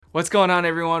What's going on,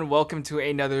 everyone? Welcome to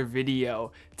another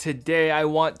video. Today I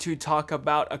want to talk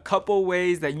about a couple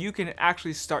ways that you can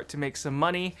actually start to make some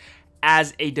money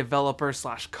as a developer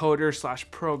slash coder slash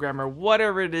programmer,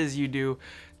 whatever it is you do.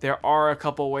 There are a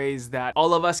couple ways that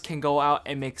all of us can go out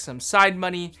and make some side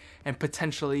money and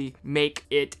potentially make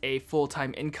it a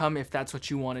full-time income if that's what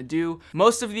you want to do.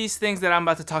 Most of these things that I'm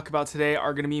about to talk about today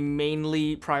are going to be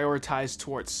mainly prioritized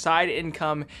towards side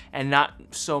income and not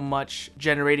so much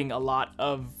generating a lot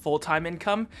of full-time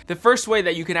income. The first way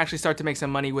that you can actually start to make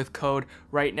some money with code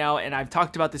right now, and I've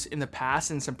talked about this in the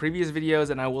past in some previous videos,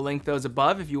 and I will link those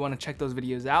above if you want to check those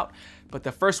videos out. But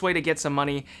the first way to get some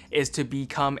money is to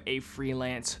become a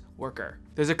freelance worker.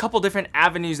 There's a couple different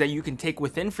avenues that you can take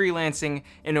within freelancing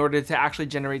in order to actually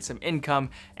generate some income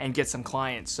and get some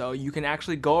clients. So you can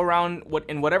actually go around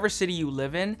in whatever city you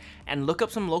live in and look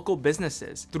up some local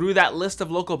businesses. Through that list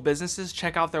of local businesses,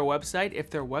 check out their website. If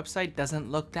their website doesn't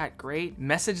look that great,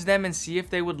 message them and see if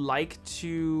they would like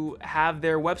to have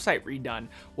their website redone.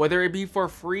 Whether it be for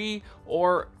free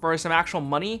or for some actual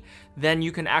money, then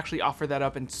you can actually offer that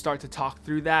up and start to talk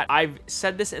through that. I've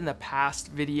said this in the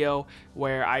past video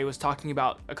where I was talking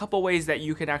about a couple ways that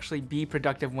you can actually be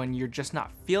productive when you're just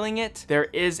not feeling it. There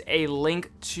is a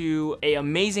link to an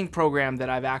amazing program that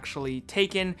I've actually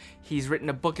taken. He's written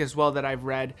a book as well that I've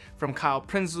read from Kyle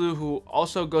Prinsloo, who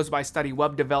also goes by Study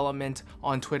Web Development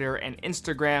on Twitter and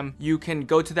Instagram. You can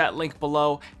go to that link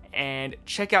below and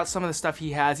check out some of the stuff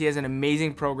he has. He has an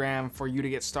amazing program for you to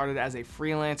get started as a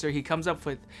freelancer. He comes up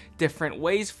with different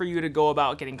ways for you to go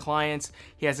about getting clients.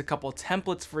 He has a couple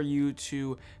templates for you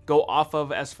to go off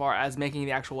of as far as making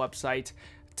the actual website,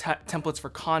 templates for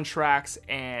contracts,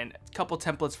 and a couple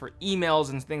templates for emails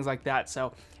and things like that.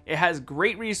 So it has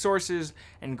great resources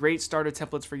and great starter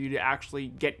templates for you to actually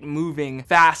get moving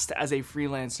fast as a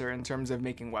freelancer in terms of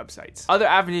making websites. Other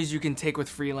avenues you can take with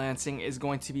freelancing is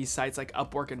going to be sites like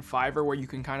Upwork and Fiverr, where you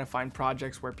can kind of find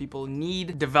projects where people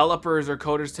need developers or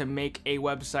coders to make a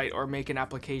website or make an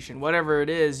application. Whatever it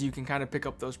is, you can kind of pick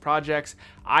up those projects.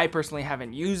 I personally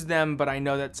haven't used them, but I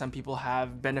know that some people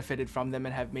have benefited from them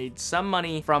and have made some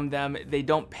money from them. They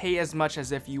don't pay as much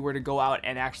as if you were to go out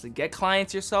and actually get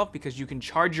clients yourself, because you can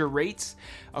charge your rates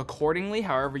accordingly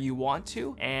however you want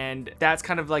to, and that's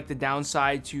kind of like the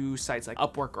downside to sites like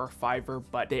Upwork or Fiverr.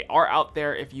 But they are out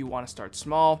there if you want to start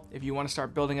small. If you want to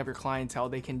start building up your clientele,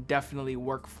 they can definitely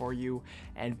work for you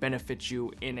and benefit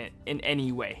you in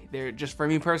any way. They're just, for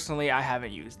me personally, I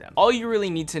haven't used them. All you really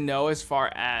need to know as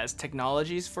far as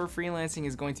technologies for freelancing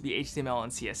is going to be HTML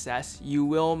and CSS. You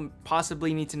will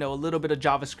possibly need to know a little bit of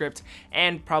JavaScript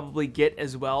and probably Git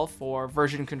as well for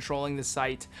version controlling the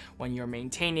site when you're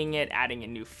maintaining it, adding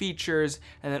in new features.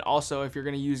 And then also, if you're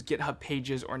going to use GitHub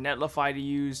Pages or Netlify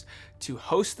to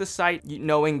host the site,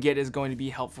 knowing Git is going to be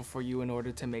helpful for you in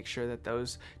order to make sure that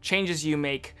those changes you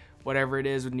make, whatever it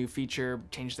is with new feature,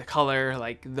 change the color,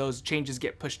 like those changes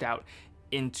get pushed out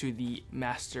into the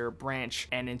master branch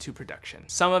and into production.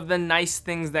 Some of the nice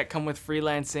things that come with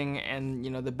freelancing and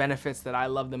the benefits that I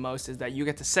love the most is that you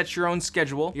get to set your own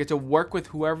schedule. You get to work with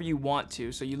whoever you want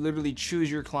to. So you literally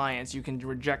choose your clients. You can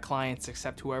reject clients,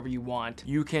 accept whoever you want.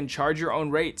 You can charge your own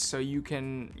rates. So you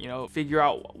can, figure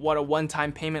out what a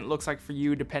one-time payment looks like for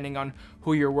you depending on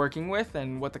who you're working with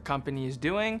and what the company is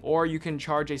doing. Or you can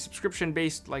charge a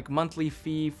subscription-based monthly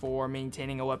fee for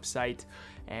maintaining a website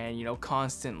and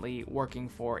constantly working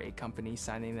for a company,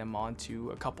 signing them on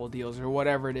to a couple deals or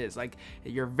whatever it is.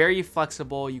 You're very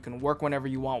flexible. You can work whenever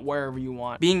you want, wherever you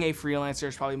want. Being a freelancer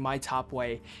is probably my top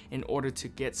way in order to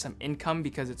get some income,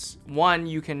 because it's one,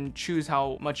 you can choose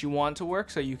how much you want to work,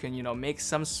 so you can make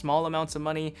some small amounts of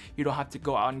money. You don't have to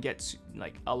go out and get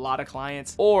a lot of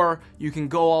clients, or you can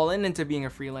go all into being a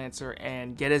freelancer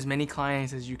and get as many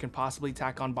clients as you can possibly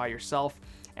tack on by yourself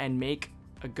and make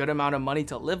a good amount of money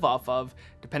to live off of,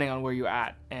 depending on where you're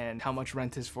at and how much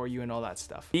rent is for you and all that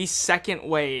stuff. The second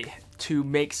way to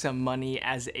make some money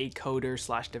as a coder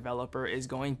slash developer is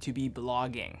going to be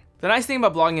blogging. The nice thing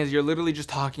about blogging is you're literally just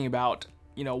talking about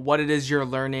what it is you're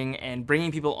learning and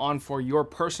bringing people on for your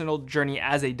personal journey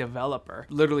as a developer.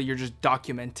 Literally, you're just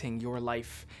documenting your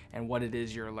life and what it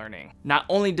is you're learning. Not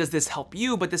only does this help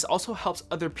you, but this also helps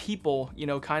other people,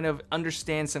 kind of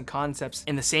understand some concepts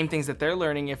in the same things that they're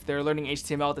learning. If they're learning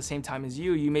HTML at the same time as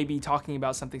you may be talking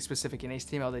about something specific in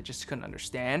HTML they just couldn't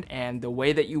understand. And the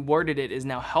way that you worded it is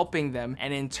now helping them.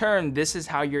 And in turn, this is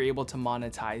how you're able to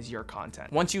monetize your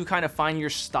content. Once you kind of find your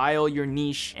style, your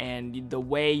niche, and the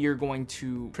way you're going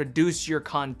to produce your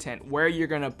content, where you're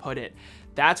going to put it,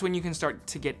 that's when you can start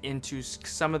to get into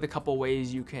some of the couple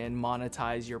ways you can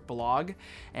monetize your blog.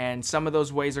 And some of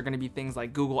those ways are going to be things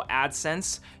like Google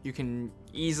AdSense. You can,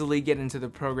 easily get into the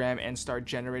program and start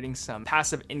generating some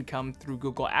passive income through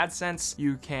Google AdSense.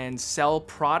 You can sell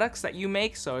products that you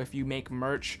make. So if you make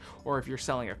merch, or if you're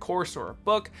selling a course or a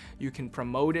book, you can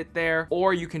promote it there,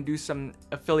 or you can do some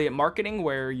affiliate marketing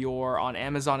where you're on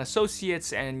Amazon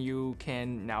Associates and you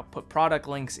can now put product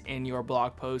links in your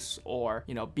blog posts, or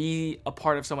be a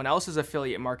part of someone else's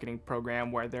affiliate marketing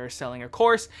program where they're selling a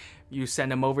course. You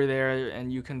send them over there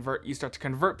and you start to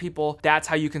convert people. That's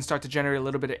how you can start to generate a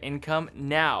little bit of income.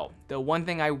 Now, the one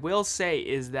thing I will say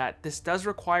is that this does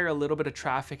require a little bit of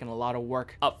traffic and a lot of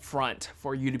work up front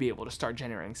for you to be able to start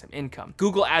generating some income.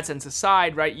 Google AdSense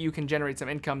aside, right, you can generate some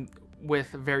income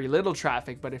with very little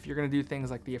traffic, but if you're going to do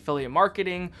things like the affiliate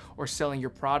marketing or selling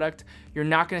your product, you're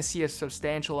not going to see a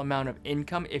substantial amount of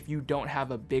income if you don't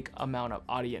have a big amount of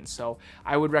audience. So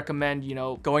I would recommend,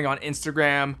 going on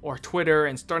Instagram or Twitter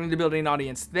and starting to build an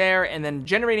audience there, and then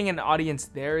generating an audience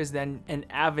there is then an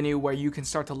avenue where you can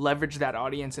start to leverage that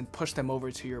audience and push them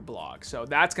over to your blog. So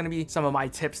that's going to be some of my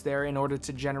tips there in order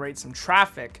to generate some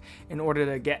traffic, in order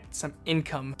to get some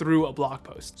income through a blog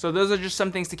post. So those are just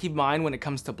some things to keep in mind when it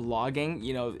comes to blogging.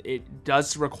 It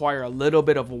does require a little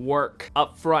bit of work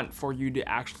up front for you to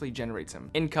actually generate some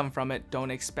income from it.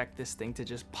 Don't expect this thing to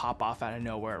just pop off out of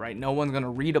nowhere, right? No one's going to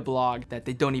read a blog that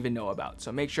they don't even know about.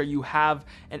 So make sure you have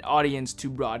an audience to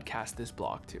broadcast this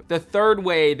blog to. The third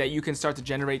way that you can start to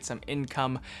generate some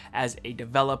income as a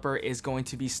developer is going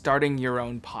to be starting your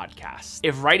own podcast.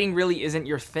 If writing really isn't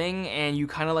your thing and you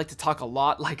kind of like to talk a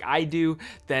lot like I do,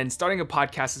 then starting a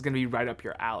podcast is going to be right up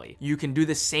your alley. You can do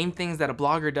the same things that a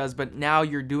blogger does, but now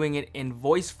you're doing it in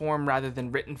voice form rather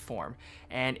than written form.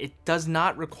 And it does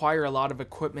not require a lot of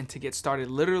equipment to get started.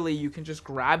 Literally, you can just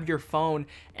grab your phone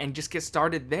and just get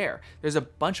started there. There's a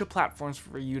bunch of platforms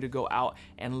for you to go out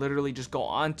and literally just go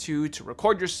onto to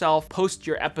record yourself, post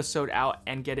your episode out,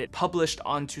 and get it published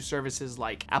onto services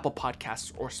like Apple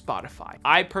Podcasts or Spotify.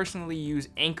 I personally use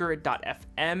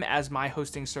Anchor.fm as my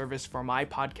hosting service for my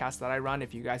podcast that I run.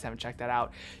 If you guys haven't checked that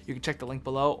out, you can check the link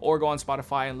below, or go on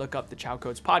Spotify and look up the Chow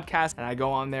Codes podcast. And I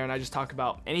go on there and I just talk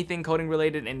about anything coding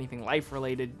related, anything life related,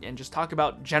 and just talk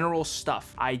about general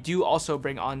stuff. I do also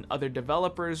bring on other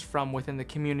developers from within the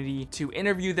community to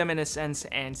interview them in a sense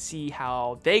and see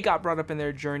how they got brought up in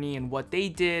their journey and what they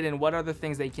did and what other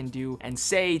things they can do and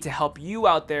say to help you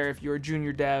out there if you're a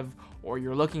junior dev or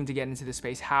you're looking to get into the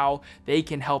space, how they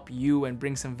can help you and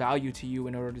bring some value to you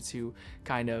in order to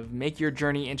kind of make your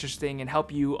journey interesting and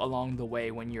help you along the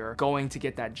way when you're going to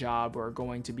get that job or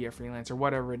going to be a freelancer,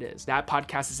 whatever it is. That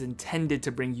podcast is intended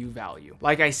to bring you value.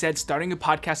 Like I said, starting a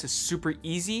podcast is super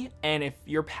easy, and if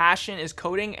your passion is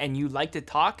coding and you like to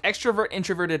talk, extrovert,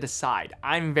 introverted aside,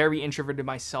 I'm very introverted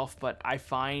myself, but I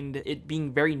find it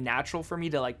being very natural for me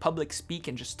to like public speak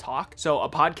and just talk. So a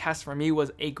podcast for me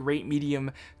was a great medium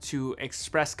to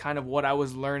express kind of what I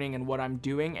was learning and what I'm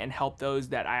doing and help those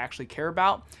that I actually care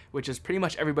about, which is pretty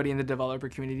much everybody in the developer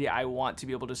community. I want to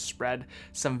be able to spread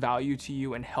some value to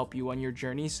you and help you on your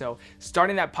journey. So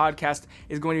starting that podcast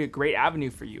is going to be a great avenue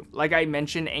for you. Like I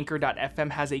mentioned, Anchor.fm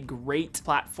has a great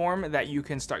platform that you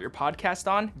can start your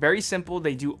podcast on. Very simple.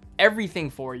 They do everything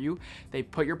for you. They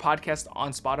put your podcast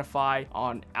on Spotify,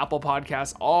 on Apple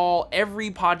Podcasts,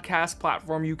 every podcast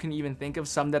platform you can even think of,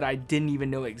 some that I didn't even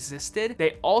know existed.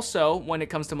 They also, when it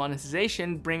comes to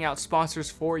monetization, bring out sponsors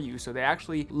for you. So they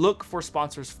actually look for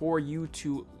sponsors for you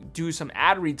to do some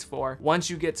ad reads for.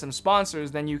 Once you get some sponsors,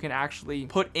 then you can actually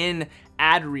put in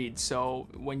ad reads. So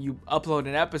when you upload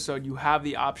an episode, you have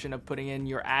the option of putting in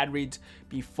your ad reads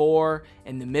before,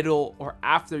 in the middle, or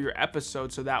after your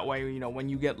episode. So that way, when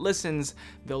you get listens,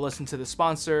 they'll listen to the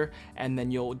sponsor and then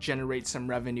you'll generate some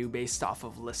revenue based off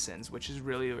of listens, which is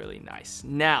really, really nice.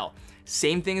 Now,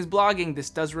 same thing as blogging. This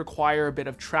does require a bit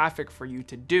of traffic for you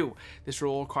to do. This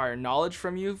will require knowledge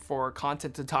from you for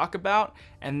content to talk about,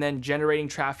 and then generating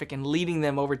traffic and leading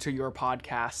them over to your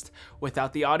podcast.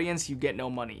 Without the audience, you get no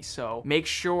money. So make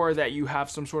sure that you have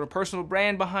some sort of personal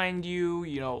brand behind you.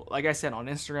 Like I said, on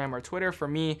Instagram or Twitter. For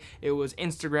me, it was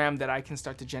Instagram that I can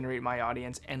start to generate my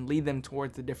audience and lead them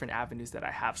towards the different avenues that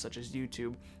I have, such as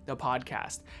YouTube, the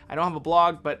podcast. I don't have a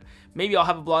blog, but maybe I'll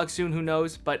have a blog soon, who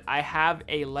knows? But I have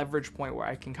a leverage point where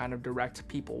I can kind of direct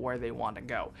people where they want to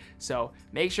go. So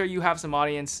make sure you have some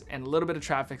audience and a little bit of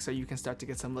traffic so you can start to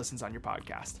get some listens on your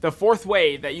podcast. The fourth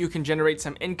way that you can generate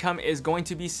some income is going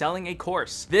to be selling a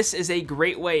course. This is a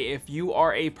great way if you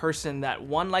are a person that,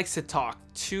 1, likes to talk,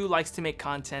 2, likes to make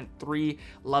content, 3,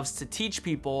 loves to teach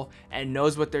people and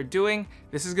knows what they're doing.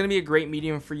 This is going to be a great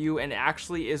medium for you, and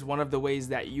actually is one of the ways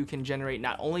that you can generate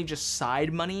not only just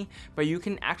side money, but you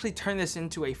can actually turn this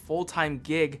into a full-time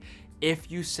gig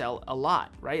if you sell a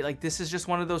lot, right? Like this is just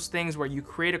one of those things where you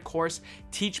create a course,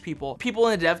 teach people. People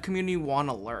in the dev community want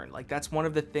to learn. Like that's one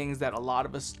of the things that a lot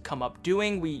of us come up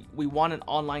doing. We want an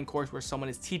online course where someone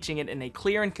is teaching it in a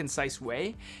clear and concise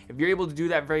way. If you're able to do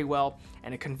that very well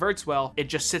and it converts well, it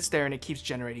just sits there and it keeps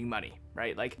generating money,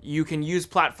 right? Like you can use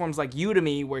platforms like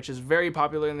Udemy, which is very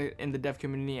popular in the dev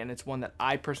community, and it's one that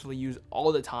I personally use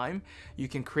all the time. You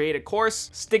can create a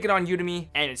course, stick it on Udemy,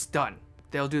 and it's done.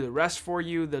 They'll do the rest for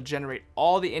you. They'll generate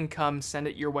all the income, send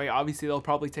it your way. Obviously, they'll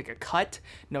probably take a cut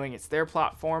knowing it's their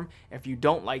platform. If you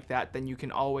don't like that, then you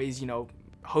can always,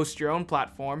 host your own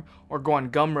platform or go on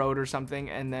Gumroad or something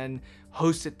and then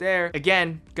host it there.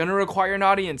 Again, gonna require an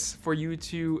audience for you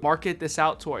to market this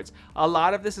out towards. A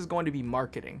lot of this is going to be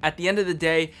marketing. At the end of the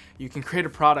day, you can create a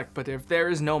product, but if there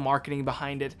is no marketing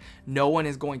behind it, no one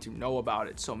is going to know about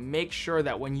it. So make sure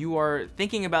that when you are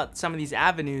thinking about some of these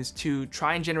avenues to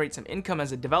try and generate some income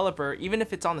as a developer, even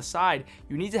if it's on the side,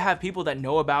 you need to have people that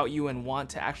know about you and want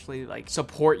to actually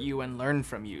support you and learn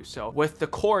from you. So with the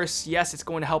course, yes, it's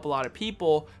going to help a lot of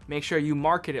people. Make sure you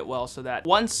market it well so that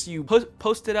once you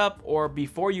post it up or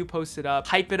before you post it up,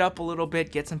 hype it up a little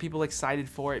bit, get some people excited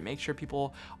for it, make sure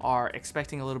people are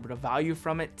expecting a little bit of value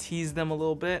from it, tease them a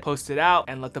little bit, post it out,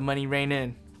 and let the money rain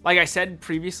in. Like I said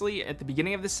previously at the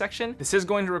beginning of this section, this is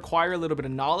going to require a little bit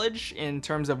of knowledge in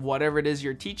terms of whatever it is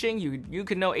you're teaching. You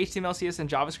can know HTML, CSS, and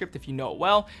JavaScript if you know it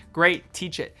well. Great,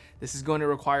 teach it. This is going to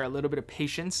require a little bit of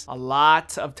patience, a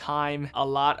lot of time, a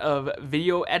lot of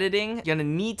video editing. You're gonna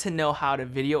need to know how to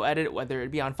video edit, whether it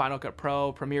be on Final Cut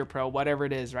Pro, Premiere Pro, whatever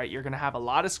it is, right? You're gonna have a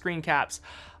lot of screen caps,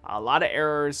 a lot of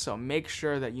errors, so make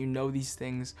sure that you know these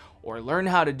things or learn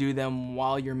how to do them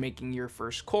while you're making your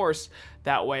first course.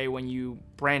 That way, when you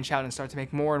branch out and start to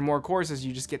make more and more courses,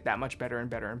 you just get that much better and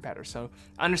better and better. So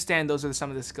understand those are some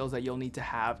of the skills that you'll need to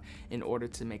have in order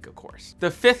to make a course.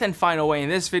 The fifth and final way in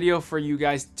this video for you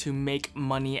guys to make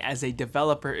money as a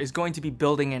developer is going to be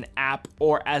building an app,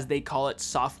 or as they call it,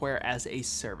 software as a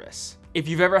service. If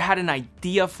you've ever had an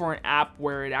idea for an app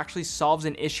where it actually solves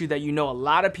an issue that you know a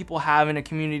lot of people have in a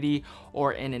community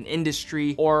or in an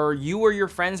industry, or you or your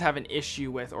friends have an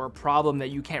issue with or a problem that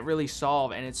you can't really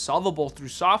solve and it's solvable through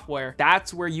software,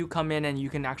 that's where you come in and you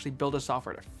can actually build a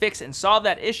software to fix and solve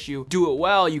that issue. Do it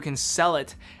well, you can sell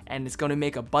it, and it's going to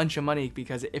make a bunch of money,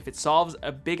 because if it solves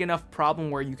a big enough problem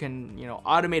where you can,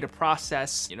 automate a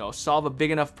process, solve a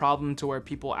big enough problem to where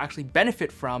people actually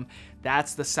benefit from,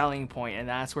 that's the selling point, and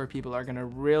that's where people are going to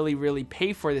really, really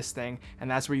pay for this thing, and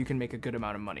that's where you can make a good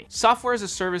amount of money. Software as a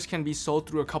service can be sold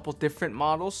through a couple different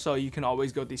models, so you can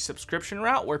always go the subscription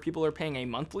route where people are paying a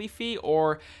monthly fee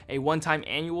or a one-time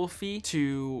annual fee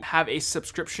to have a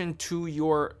subscription to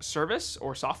your service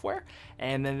or software,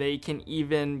 and then they can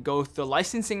even go the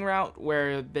licensing route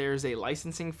where there's a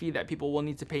licensing fee that people will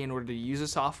need to pay in order to use the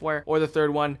software. Or the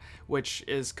third one, which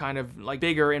is kind of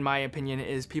bigger in my opinion,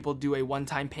 is people do a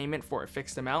one-time payment for a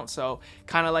fixed amount. So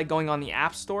kind of like going on the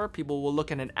App Store, people will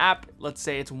look at an app, let's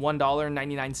say it's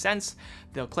 $1.99,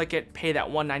 they'll click it, pay that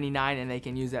 $1.99, and they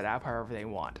can use that app however they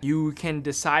want. You can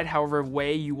decide however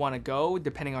way you want to go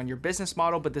depending on your business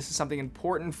model, but this is something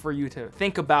important for you to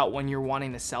think about when you're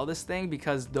wanting to sell this thing,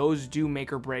 because those do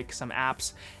make or break some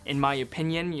apps in my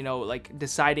opinion.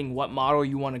 Deciding what model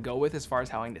you want to go with as far as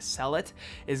how to sell it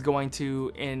is going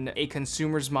to, in a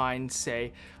consumer's mind,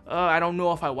 say, I don't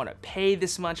know if I want to pay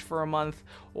this much for a month,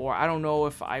 or I don't know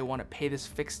if I want to pay this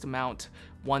fixed amount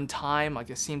one time,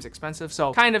 it seems expensive.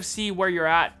 So kind of see where you're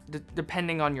at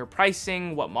depending on your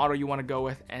pricing, what model you want to go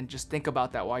with, and just think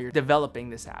about that while you're developing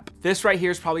this app. This right here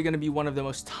is probably going to be one of the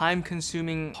most time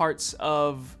consuming parts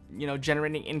of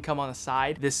generating income on the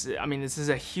side. This is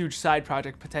a huge side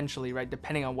project potentially, right?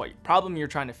 Depending on what problem you're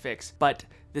trying to fix. But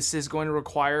this is going to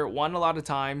require, one, a lot of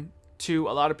time, two,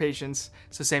 a lot of patience.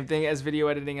 So same thing as video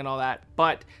editing and all that,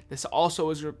 but this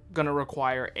also is going to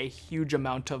require a huge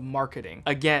amount of marketing.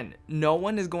 Again, no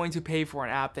one is going to pay for an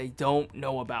app they don't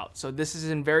know about. So this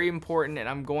is very important, and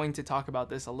I'm going to talk about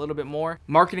this a little bit more.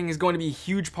 Marketing is going to be a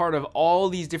huge part of all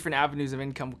these different avenues of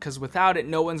income, because without it,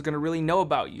 no one's going to really know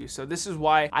about you. So this is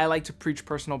why I like to preach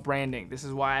personal branding. This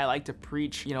is why I like to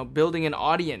preach, building an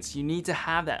audience. You need to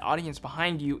have that audience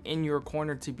behind you in your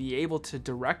corner to be able to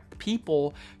direct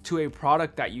people to a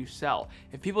product that you sell.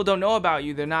 If people don't know about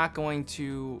you, they're not going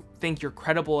to think you're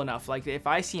credible enough. If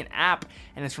I see an app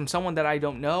and it's from someone that I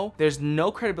don't know, there's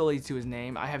no credibility to his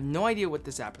name. I have no idea what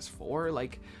this app is for.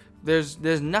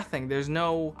 There's nothing. There's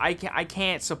no, I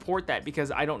can't support that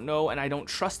because I don't know and I don't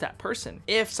trust that person.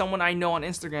 If someone I know on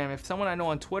Instagram, if someone I know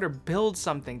on Twitter builds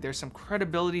something, there's some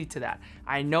credibility to that.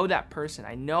 I know that person.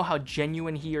 I know how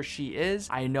genuine he or she is.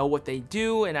 I know what they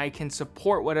do, and I can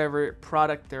support whatever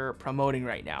product they're promoting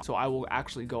right now. So I will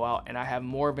actually go out and I have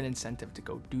more of an incentive to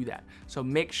go do that. So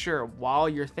make sure while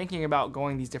you're thinking about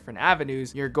going these different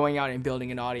avenues, you're going out and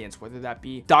building an audience, whether that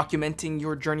be documenting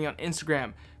your journey on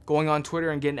Instagram, going on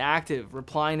Twitter and getting active,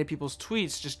 replying to people's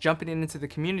tweets, just jumping into the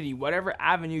community, whatever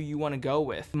avenue you want to go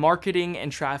with. Marketing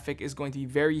and traffic is going to be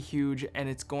very huge, and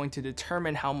it's going to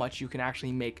determine how much you can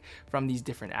actually make from these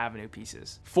different avenue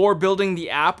pieces. For building the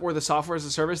app or the software as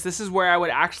a service, this is where I would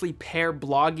actually pair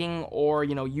blogging or,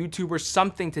 YouTube or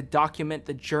something to document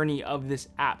the journey of this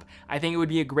app. I think it would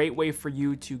be a great way for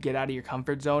you to get out of your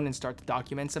comfort zone and start to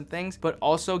document some things, but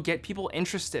also get people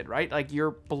interested, right? Like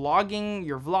you're blogging,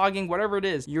 you're vlogging, whatever it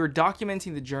is, you're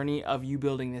documenting the journey of you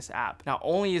building this app. Not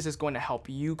only is this going to help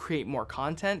you create more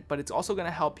content, but it's also going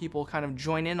to help people kind of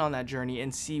join in on that journey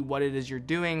and see what it is you're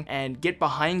doing and get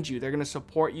behind you. They're going to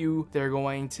support you. They're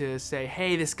going to say,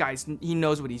 hey, this guy's, he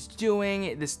knows what he's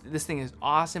doing. This thing is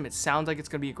awesome. It sounds like it's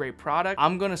going to be a great product.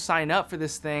 I'm going to sign up for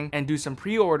this thing and do some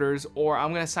pre-orders, or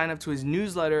I'm going to sign up to his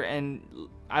newsletter and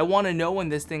I want to know when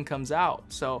this thing comes out.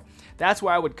 So that's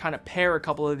why I would kind of pair a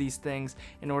couple of these things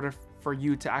in order for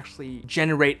you to actually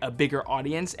generate a bigger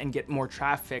audience and get more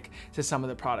traffic to some of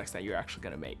the products that you're actually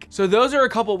going to make. So those are a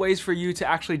couple ways for you to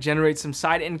actually generate some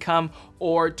side income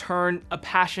or turn a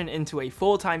passion into a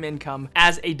full-time income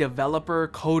as a developer,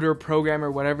 coder,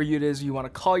 programmer, whatever it is you want to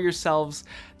call yourselves.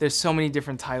 There's so many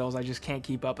different titles. I just can't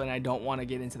keep up and I don't want to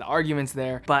get into the arguments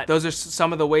there, but those are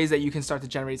some of the ways that you can start to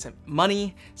generate some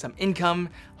money, some income.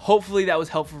 Hopefully that was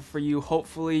helpful for you.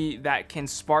 Hopefully that can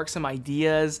spark some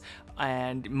ideas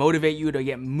and motivate you to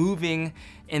get moving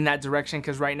in that direction,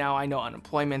 because right now I know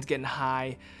unemployment's getting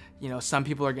high. Some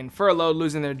people are getting furloughed,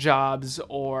 losing their jobs,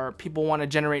 or people want to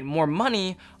generate more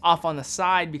money off on the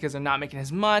side because they're not making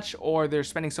as much, or they're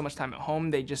spending so much time at home.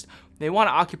 They want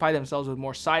to occupy themselves with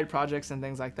more side projects and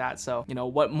things like that. So,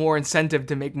 what more incentive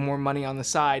to make more money on the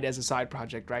side as a side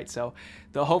project, right? So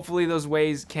hopefully those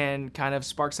ways can kind of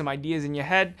spark some ideas in your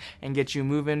head and get you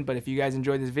moving. But if you guys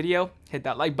enjoyed this video, hit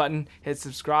that like button, hit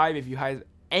subscribe. If you have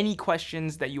any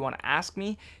questions that you want to ask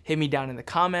me, hit me down in the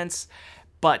comments.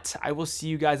 But I will see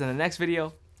you guys in the next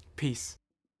video. Peace.